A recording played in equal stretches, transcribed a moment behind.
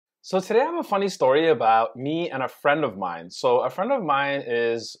So today I have a funny story about me and a friend of mine. So a friend of mine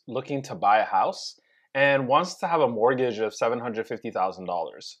is looking to buy a house and wants to have a mortgage of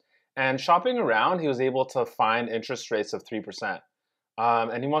 $750,000. And shopping around, he was able to find interest rates of 3%.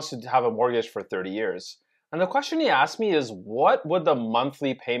 And he wants to have a mortgage for 30 years. And the question he asked me is, what would the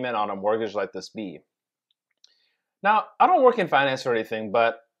monthly payment on a mortgage like this be? Now, I don't work in finance or anything,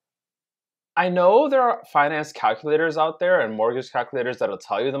 but I know there are finance calculators out there and mortgage calculators that'll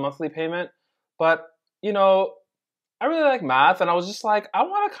tell you the monthly payment, but you know, I really like math and I was just like, I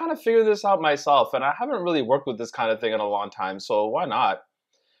want to kind of figure this out myself and I haven't really worked with this kind of thing in a long time, so why not?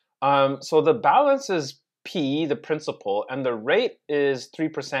 So the balance is P, the principal, and the rate is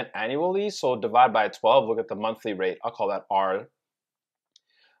 3% annually, so divide by 12, look at the monthly rate. I'll call that R.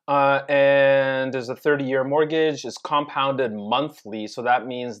 And there's a 30-year mortgage. It's compounded monthly, so that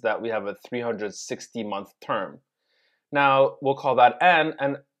means that we have a 360-month term. Now, we'll call that N.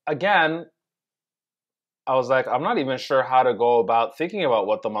 And again, I was like, I'm not even sure how to go about thinking about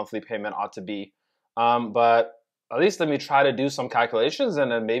what the monthly payment ought to be. But at least let me try to do some calculations,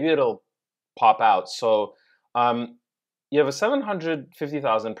 and then maybe it'll pop out. So you have a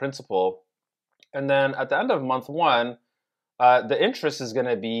 750,000 principal, and then at the end of month one, the interest is going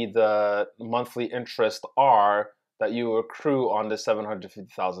to be the monthly interest R that you accrue on the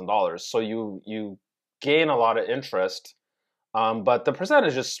 $750,000. So you gain a lot of interest, but the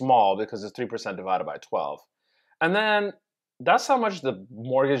percentage is small because it's 3% divided by 12. And then that's how much the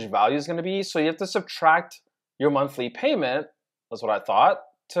mortgage value is going to be. So you have to subtract your monthly payment, that's what I thought,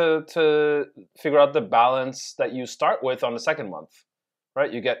 to figure out the balance that you start with on the second month,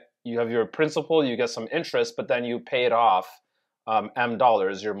 right? You have your principal, you get some interest, but then you pay it off M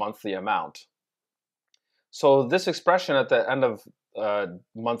dollars, your monthly amount. So this expression at the end of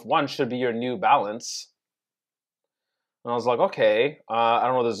month one should be your new balance. And I was like, okay, I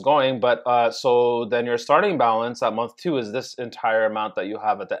don't know where this is going, but so then your starting balance at month two is this entire amount that you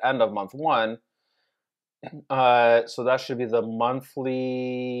have at the end of month one. So that should be the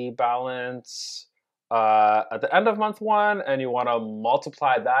monthly balance at the end of month one, and you want to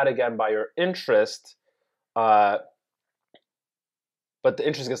multiply that again by your interest. But the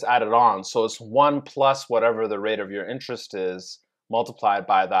interest gets added on. So it's 1 plus whatever the rate of your interest is multiplied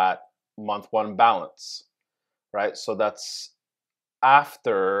by that month one balance, right? So that's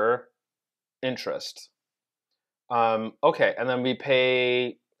after interest. Okay, and then we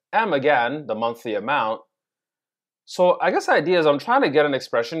pay M again, the monthly amount. So I guess the idea is I'm trying to get an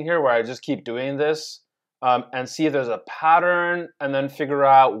expression here where I just keep doing this and see if there's a pattern and then figure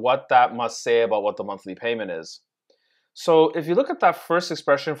out what that must say about what the monthly payment is. So if you look at that first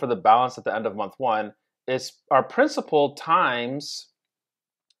expression for the balance at the end of month one, it's our principal times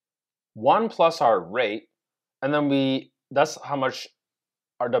 1 plus our rate, and then that's how much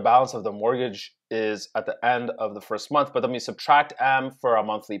the balance of the mortgage is at the end of the first month, but then we subtract M for our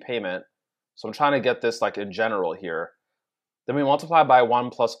monthly payment. So I'm trying to get this like in general here. Then we multiply by 1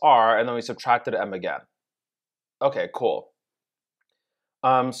 plus R, and then we subtracted M again. Okay, cool.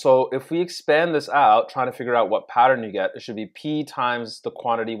 So if we expand this out, trying to figure out what pattern you get, it should be P times the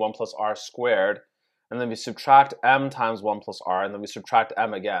quantity 1 plus R squared, and then we subtract M times 1 plus R, and then we subtract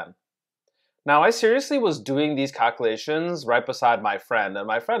M again. Now, I seriously was doing these calculations right beside my friend, and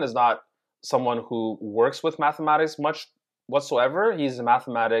my friend is not someone who works with mathematics much whatsoever. He's a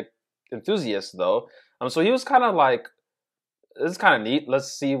mathematic enthusiast, though. So he was kind of like, this is kind of neat.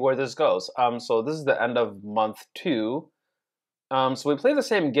 Let's see where this goes. So this is the end of month two. So we play the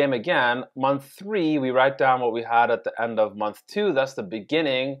same game again. Month three, we write down what we had at the end of month two. That's the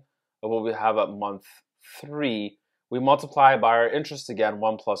beginning of what we have at month three. We multiply by our interest again,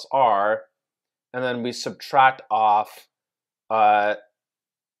 1 plus R, and then we subtract off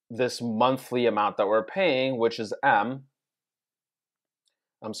this monthly amount that we're paying, which is M.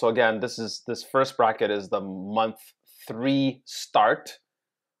 So again, this first bracket is the month three start,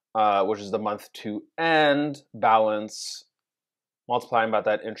 which is the month two end balance, multiplying by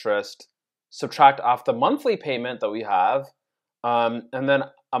that interest, subtract off the monthly payment that we have, and then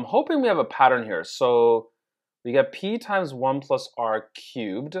I'm hoping we have a pattern here. So we get P times 1 plus R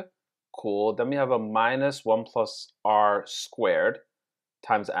cubed, cool. Then we have a minus 1 plus R squared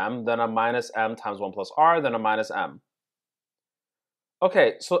times M, then a minus M times 1 plus R, then a minus M.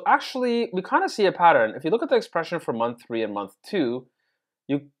 Okay, so actually we kind of see a pattern. If you look at the expression for month three and month two,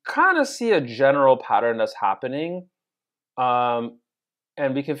 you kind of see a general pattern that's happening.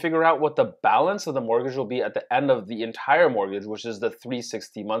 And we can figure out what the balance of the mortgage will be at the end of the entire mortgage, which is the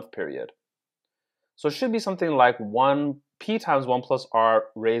 360-month period. So it should be something like P times 1 plus R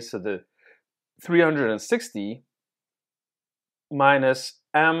raised to the 360 minus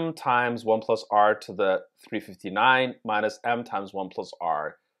m times 1 plus r to the 359 minus m times 1 plus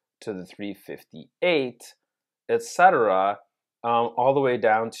r to the 358, etc., all the way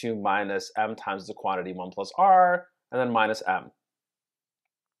down to minus m times the quantity 1 plus r, and then minus m.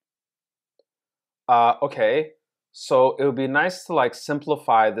 Okay, so it would be nice to like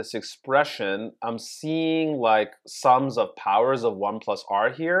simplify this expression. I'm seeing like sums of powers of 1 plus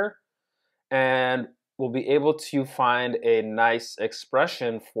r here, and we'll be able to find a nice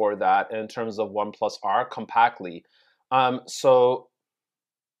expression for that in terms of 1 plus r compactly. So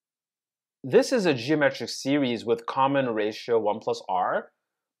this is a geometric series with common ratio 1 plus r,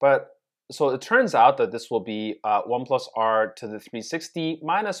 but so it turns out that this will be 1 plus r to the 360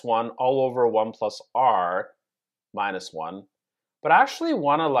 minus 1 all over 1 plus r minus 1. But I actually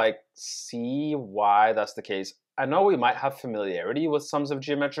want to like see why that's the case. I know we might have familiarity with sums of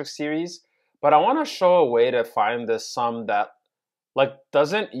geometric series, but I want to show a way to find this sum that like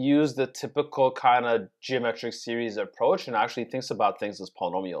doesn't use the typical kind of geometric series approach and actually thinks about things as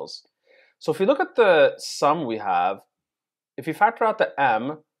polynomials. So if you look at the sum we have, if you factor out the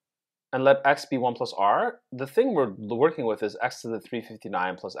m and let x be 1 plus r, the thing we're working with is x to the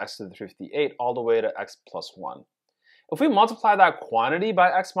 359 plus x to the 358 all the way to x plus 1. If we multiply that quantity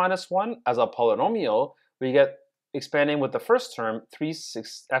by x minus 1 as a polynomial, we get, expanding with the first term, x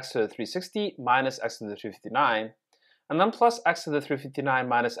to the 360 minus x to the 359, and then plus x to the 359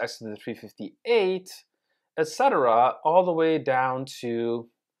 minus x to the 358, etc., all the way down to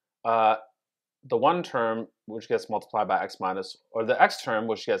the one term which gets multiplied by x minus, or the x term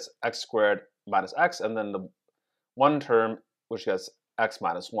which gets x squared minus x, and then the one term which gets x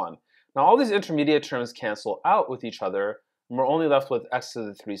minus 1. Now all these intermediate terms cancel out with each other, and we're only left with x to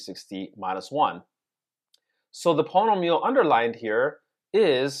the 360 minus 1. So the polynomial underlined here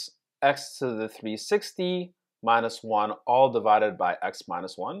is x to the 360 minus 1 all divided by x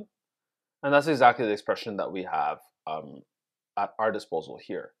minus 1. And that's exactly the expression that we have at our disposal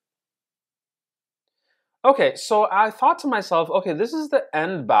here. Okay, so I thought to myself, okay, this is the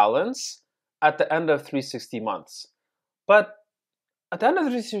end balance at the end of 360 months. But at the end of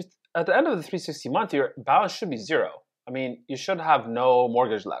the 360 month, your balance should be 0. I mean, you should have no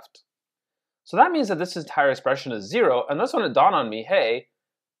mortgage left. So that means that this entire expression is 0, and that's when it dawned on me, hey,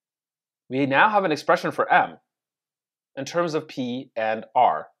 we now have an expression for m in terms of p and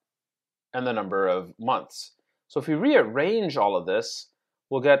r and the number of months. So if we rearrange all of this,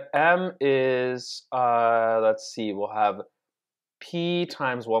 we'll get m is, let's see, we'll have p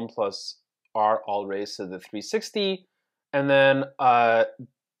times 1 plus r all raised to the 360, and then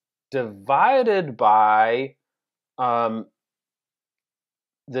divided by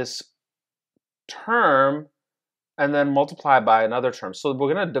this term, and then multiply by another term. So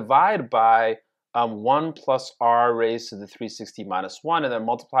we're going to divide by 1 plus r raised to the 360 minus 1, and then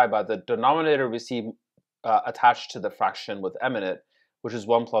multiply by the denominator we see attached to the fraction with m in it, which is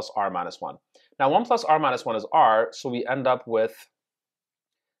 1 plus r minus 1. Now 1 plus r minus 1 is r, so we end up with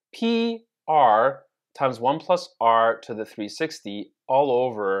pr times 1 plus r to the 360 all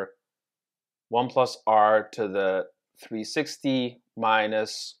over 1 plus r to the 360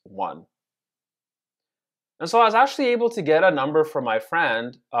 minus 1. And so I was actually able to get a number from my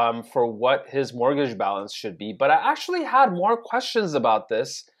friend for what his mortgage balance should be, but I actually had more questions about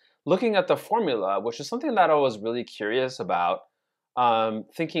this looking at the formula, which is something that I was really curious about,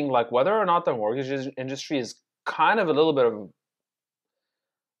 thinking like whether or not the mortgage industry is kind of a little bit of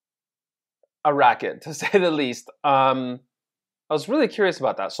a racket, to say the least. I was really curious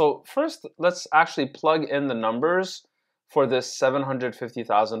about that. So first, let's actually plug in the numbers for this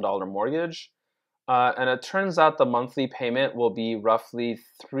 $750,000 mortgage. And it turns out the monthly payment will be roughly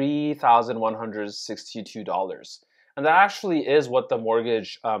 $3,162. And that actually is what the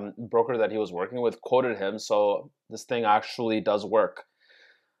mortgage broker that he was working with quoted him. So this thing actually does work.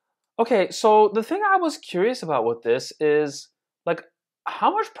 Okay, so the thing I was curious about with this is, like,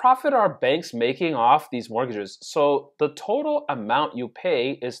 how much profit are banks making off these mortgages? So the total amount you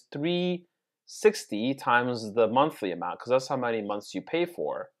pay is $360 times the monthly amount, because that's how many months you pay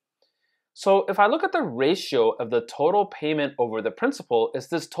for. So if I look at the ratio of the total payment over the principal, it's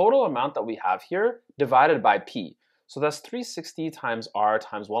this total amount that we have here divided by p. So that's 360 times r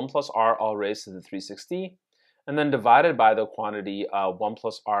times 1 plus r all raised to the 360, and then divided by the quantity 1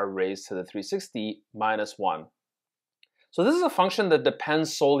 plus r raised to the 360 minus 1. So this is a function that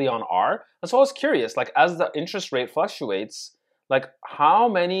depends solely on r. And so I was curious, like as the interest rate fluctuates, like how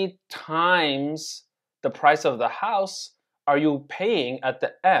many times the price of the house are you paying at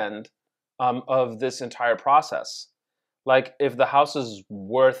the end of this entire process? Like if the house is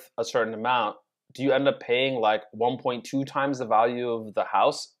worth a certain amount, do you end up paying like 1.2 times the value of the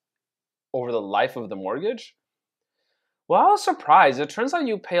house over the life of the mortgage? Well, I was surprised. It turns out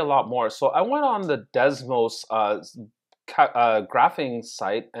you pay a lot more. So I went on the Desmos graphing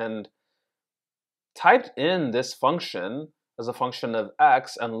site and typed in this function as a function of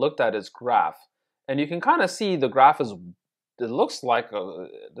x and looked at its graph. And you can kind of see the graph is, it looks like,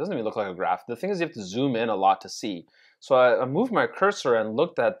 it doesn't even look like a graph. The thing is you have to zoom in a lot to see. So I moved my cursor and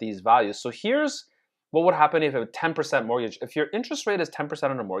looked at these values. So here's what would happen if you have a 10% mortgage. If your interest rate is 10%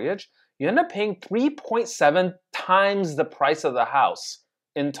 on a mortgage, you end up paying 3.7 times the price of the house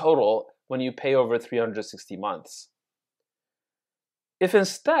in total when you pay over 360 months. If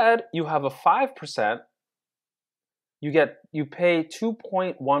instead you have a 5%, you pay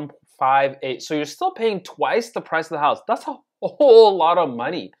 2.158. So you're still paying twice the price of the house. That's a whole lot of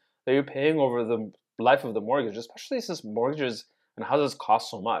money that you're paying over the life of the mortgage, especially since mortgages and houses cost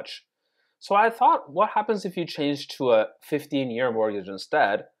so much. So I thought, what happens if you change to a 15-year mortgage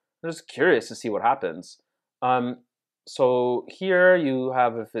instead? I'm just curious to see what happens. So here you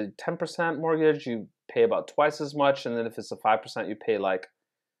have, if it's a 10% mortgage, you pay about twice as much, and then if it's a 5%, you pay like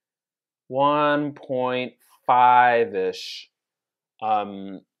 1.5-ish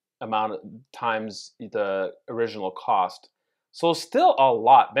amount of times the original cost. So still a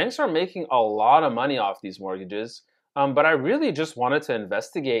lot. Banks are making a lot of money off these mortgages. But I really just wanted to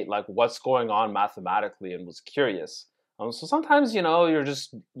investigate like what's going on mathematically and was curious. So sometimes, you're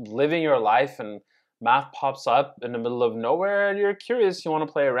just living your life and math pops up in the middle of nowhere and you're curious, you want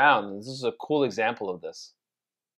to play around. This is a cool example of this.